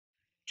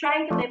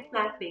Trying to live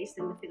plant-based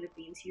in the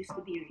Philippines used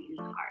to be really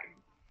hard.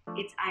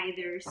 It's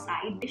either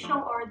side dish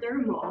ang order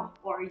mo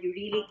or you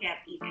really can't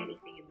eat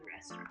anything in the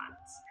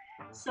restaurants.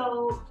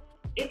 So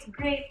it's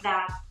great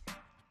that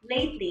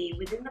lately,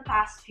 within the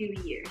past few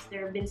years,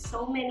 there have been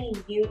so many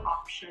new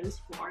options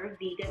for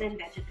vegan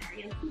and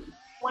vegetarian food.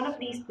 One of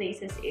these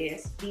places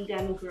is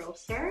Vegan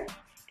Grocer,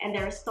 and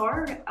they're a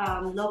store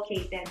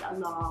located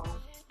along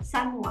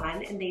San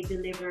Juan, and they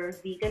deliver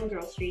vegan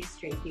groceries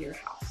straight to your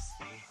house.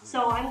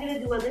 So I'm gonna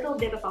do a little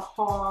bit of a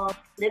haul,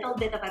 little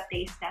bit of a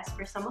taste test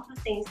for some of the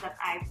things that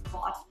I've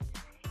bought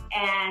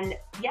and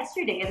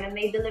yesterday, and then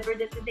they delivered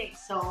it today.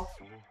 So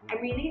I'm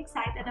really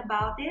excited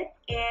about it,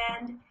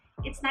 and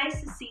it's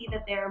nice to see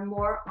that there are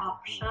more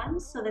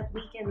options so that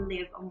we can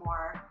live a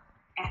more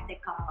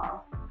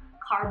ethical,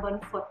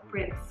 carbon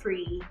footprint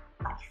free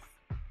life.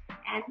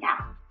 And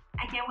yeah,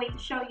 I can't wait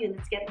to show you.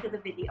 Let's get into the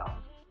video.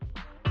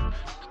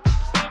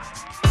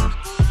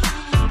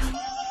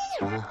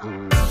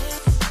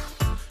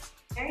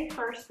 Very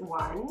first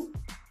one,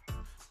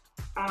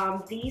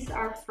 these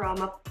are from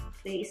a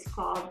place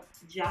called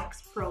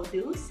Jack's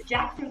Produce.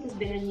 Jackfruit has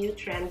been a new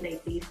trend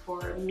lately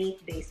for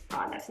meat-based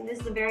products, and this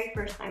is the very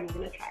first time I'm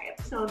gonna try it.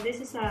 So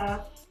this is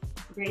a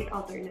great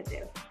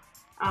alternative.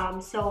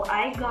 So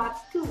I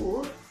got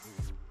two,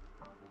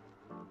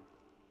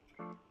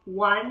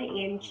 one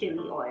in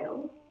chili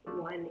oil,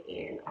 one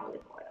in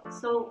olive oil.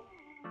 So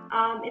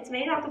it's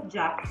made out of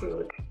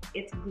jackfruit.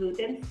 It's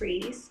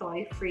gluten-free,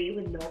 soy-free,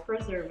 with no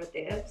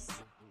preservatives.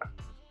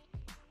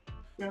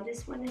 Now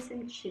this one is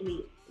in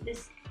chili.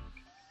 This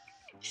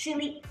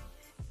chili.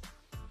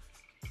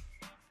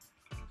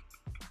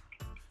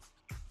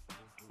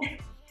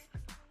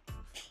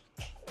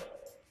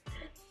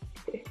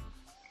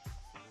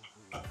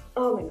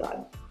 Oh my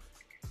god.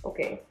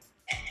 Okay.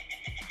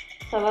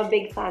 So I'm a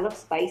big fan of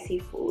spicy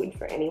food,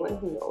 for anyone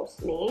who knows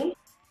me.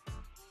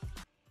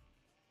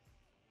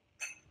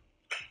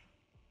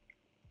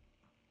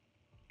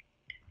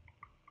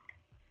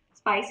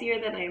 Spicier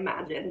than I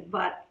imagined,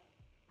 but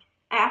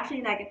I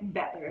actually like it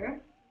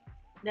better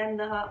than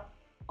the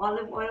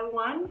olive oil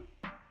one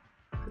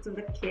because of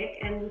the kick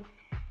and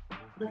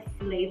the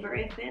flavor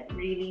of it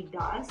really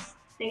does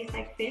taste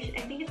like fish.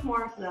 I think it's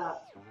more of the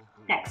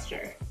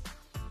texture.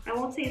 I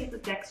won't say that the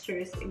texture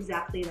is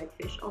exactly like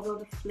fish, although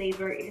the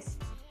flavor is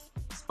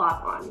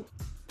spot on.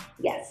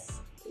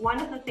 Yes,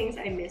 one of the things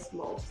I miss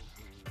most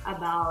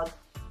about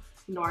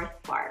North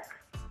Park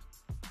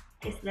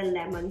is the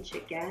lemon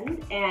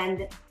chicken,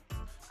 and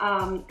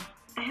I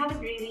haven't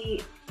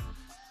really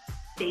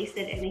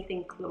tasted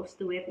anything close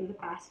to it in the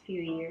past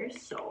few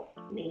years, so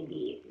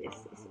maybe this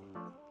is it.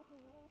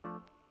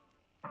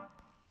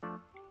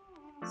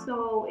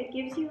 So it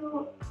gives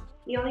you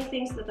the only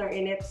things that are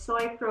in it: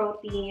 soy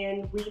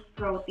protein, wheat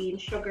protein,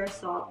 sugar,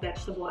 salt,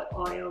 vegetable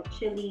oil,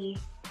 chili,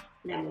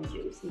 lemon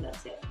juice, and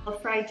that's it. Well,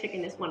 fried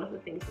chicken is one of the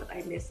things that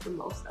I miss the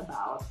most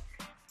about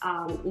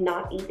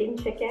not eating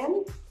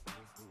chicken.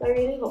 So I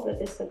really hope that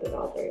this is a good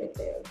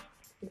alternative.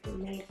 You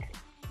can make,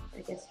 I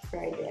guess,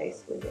 fried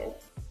rice with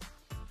it.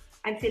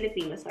 I'm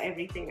Filipino, so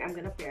everything I'm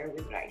gonna pair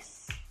with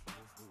rice,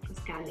 because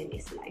kanin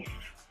is life.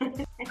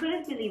 I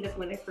couldn't believe it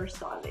when I first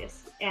saw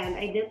this, and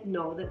I didn't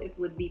know that it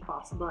would be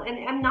possible. And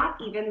I'm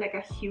not even like a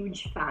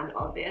huge fan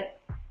of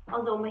it,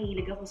 although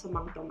mahilig ako sa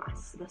Mang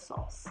Tomas, the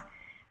sauce.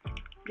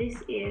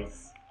 This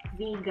is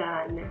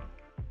vegan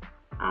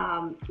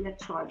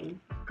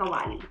lechon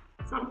kawali.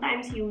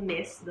 Sometimes you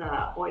miss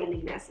the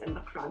oiliness and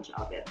the crunch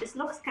of it. This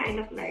looks kind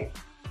of like,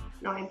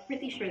 no, I'm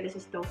pretty sure this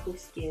is tofu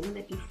skin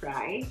that you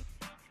fry.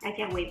 I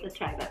can't wait to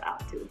try that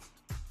out too.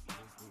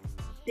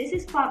 This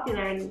is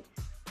popular and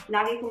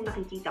lagi kong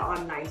nakikita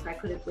online, so I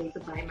couldn't wait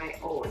to buy my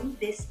own.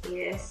 This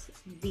is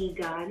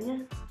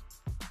vegan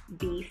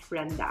beef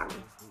rendang.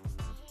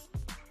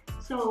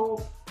 So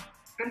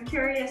I'm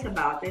curious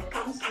about it. It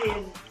comes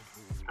with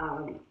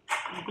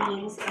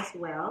beans as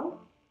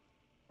well.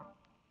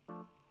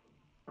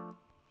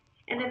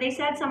 And then they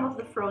said some of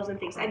the frozen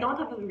things. I don't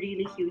have a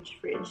really huge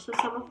fridge, so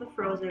some of the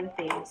frozen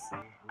things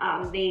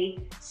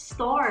they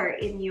store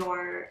in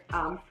your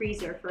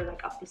freezer for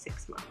like up to 6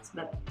 months.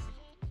 But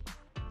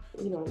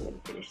you know, I'm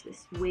gonna finish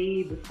this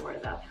way before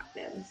that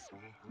happens.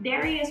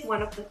 Dairy is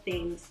one of the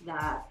things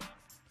that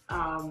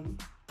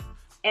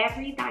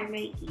every time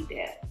I eat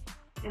it,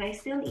 and I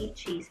still eat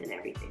cheese and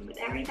everything,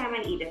 but every time I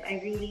eat it, I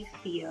really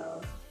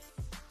feel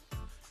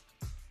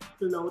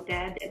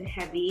bloated and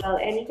heavy. Well,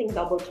 anything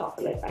double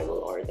chocolate I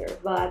will order.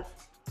 But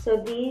so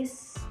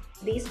these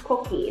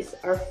cookies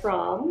are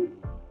from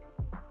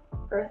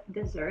Earth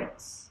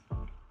Desserts,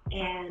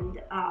 and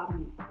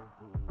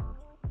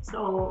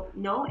so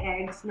no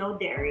eggs, no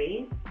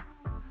dairy,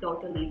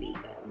 totally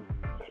vegan.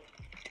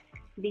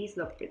 These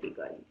look pretty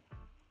good.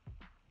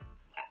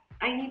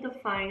 I need to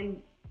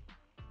find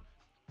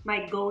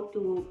my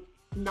go-to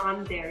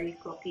non-dairy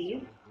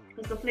cookie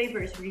because the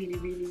flavor is really,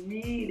 really,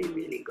 really,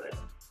 really good.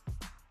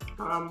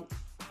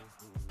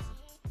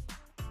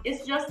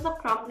 It's just the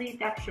crumbly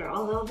texture,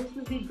 although this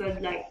would be good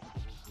like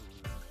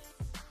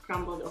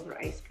crumbled over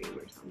ice cream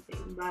or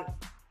something, but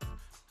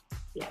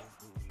yes.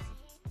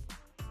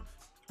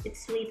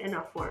 It's sweet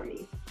enough for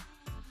me.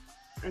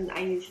 And I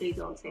usually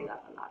don't say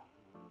that a lot.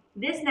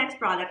 This next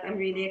product I'm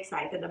really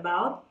excited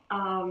about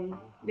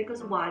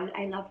because one,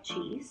 I love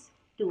cheese.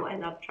 Two, I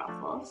love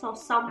truffle. So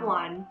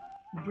someone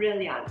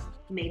brilliant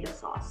made a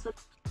sauce.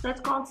 So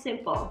it's called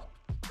Simple.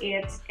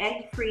 It's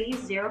egg-free,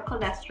 zero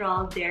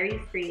cholesterol,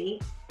 dairy-free,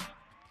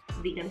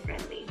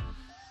 vegan-friendly.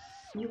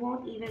 You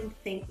won't even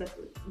think that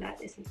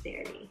that isn't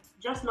dairy.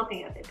 Just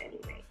looking at it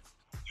anyway.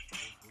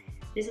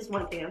 This is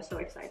one thing I'm so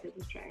excited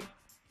to try.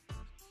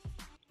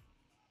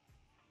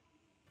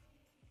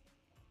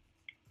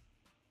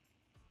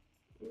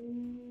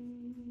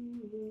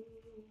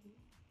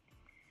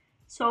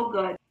 So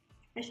good.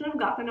 I should have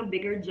gotten a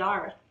bigger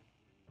jar.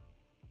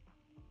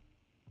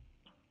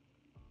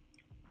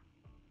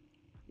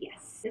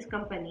 Yes. This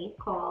company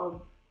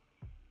called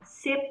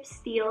Sip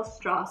Steel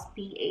Straws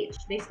PH.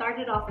 They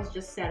started off as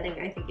just selling,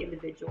 I think,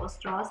 individual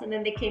straws, and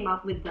then they came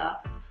up with the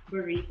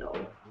burrito.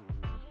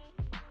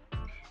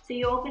 So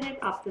you open it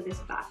up to this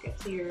packet,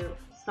 so your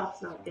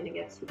stuff's not gonna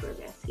get super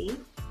messy.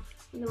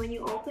 And then when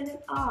you open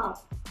it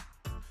up,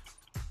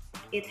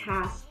 it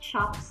has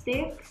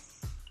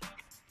chopsticks,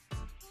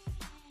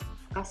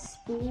 a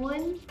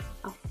spoon,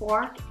 a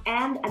fork,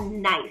 and a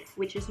knife,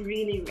 which is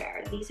really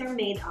rare. These are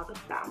made out of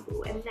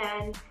bamboo. And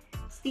then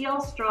steel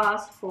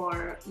straws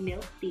for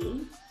milk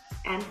tea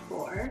and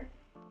for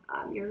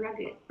your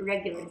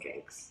regular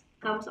drinks.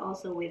 Comes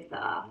also with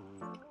the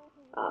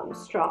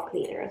straw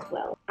cleaner as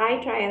well.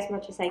 I try as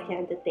much as I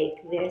can to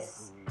take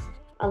this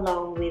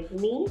along with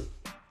me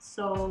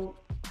so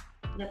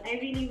that I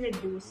really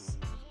reduce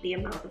the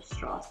amount of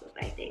straws that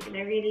I take, and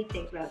I really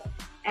think that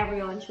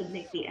everyone should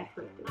make the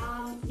effort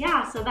to.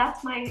 Yeah, so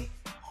that's my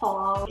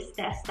haul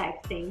test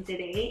type thing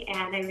today,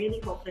 and I really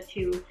hope that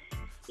you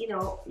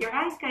know, your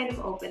eyes kind of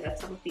open at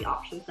some of the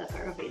options that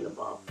are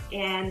available.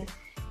 And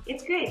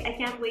it's great. I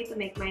can't wait to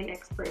make my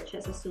next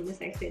purchase as soon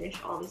as I finish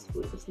all this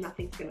food because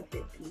nothing's gonna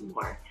fit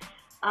anymore.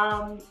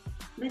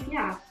 But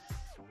yeah,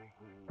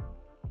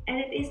 and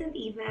it isn't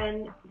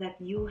even that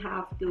you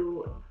have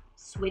to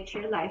switch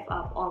your life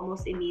up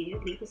almost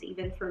immediately, because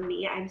even for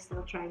me, I'm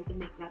still trying to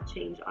make that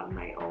change on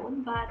my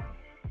own. But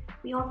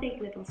we all take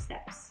little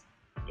steps,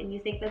 and you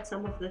think that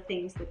some of the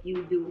things that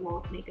you do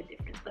won't make a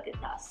difference, but it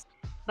does.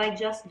 By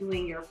just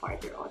doing your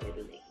part, you're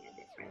already making a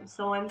difference.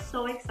 So I'm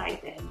so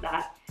excited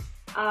that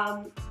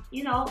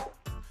you know,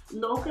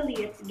 locally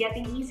it's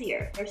getting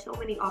easier. There's so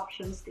many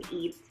options to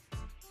eat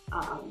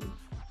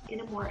in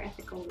a more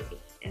ethical way,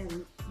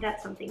 and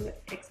that's something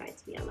that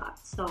excites me a lot.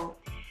 So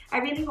I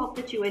really hope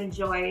that you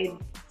enjoyed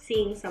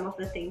seeing some of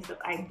the things that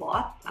I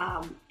bought.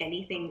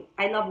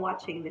 I love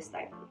watching this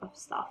type of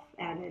stuff,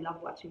 and I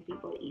love watching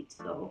people eat.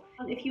 So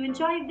if you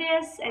enjoyed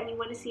this and you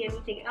want to see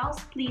anything else,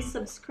 please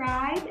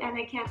subscribe, and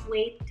I can't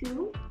wait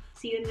to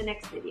see you in the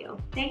next video.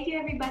 Thank you,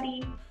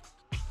 everybody.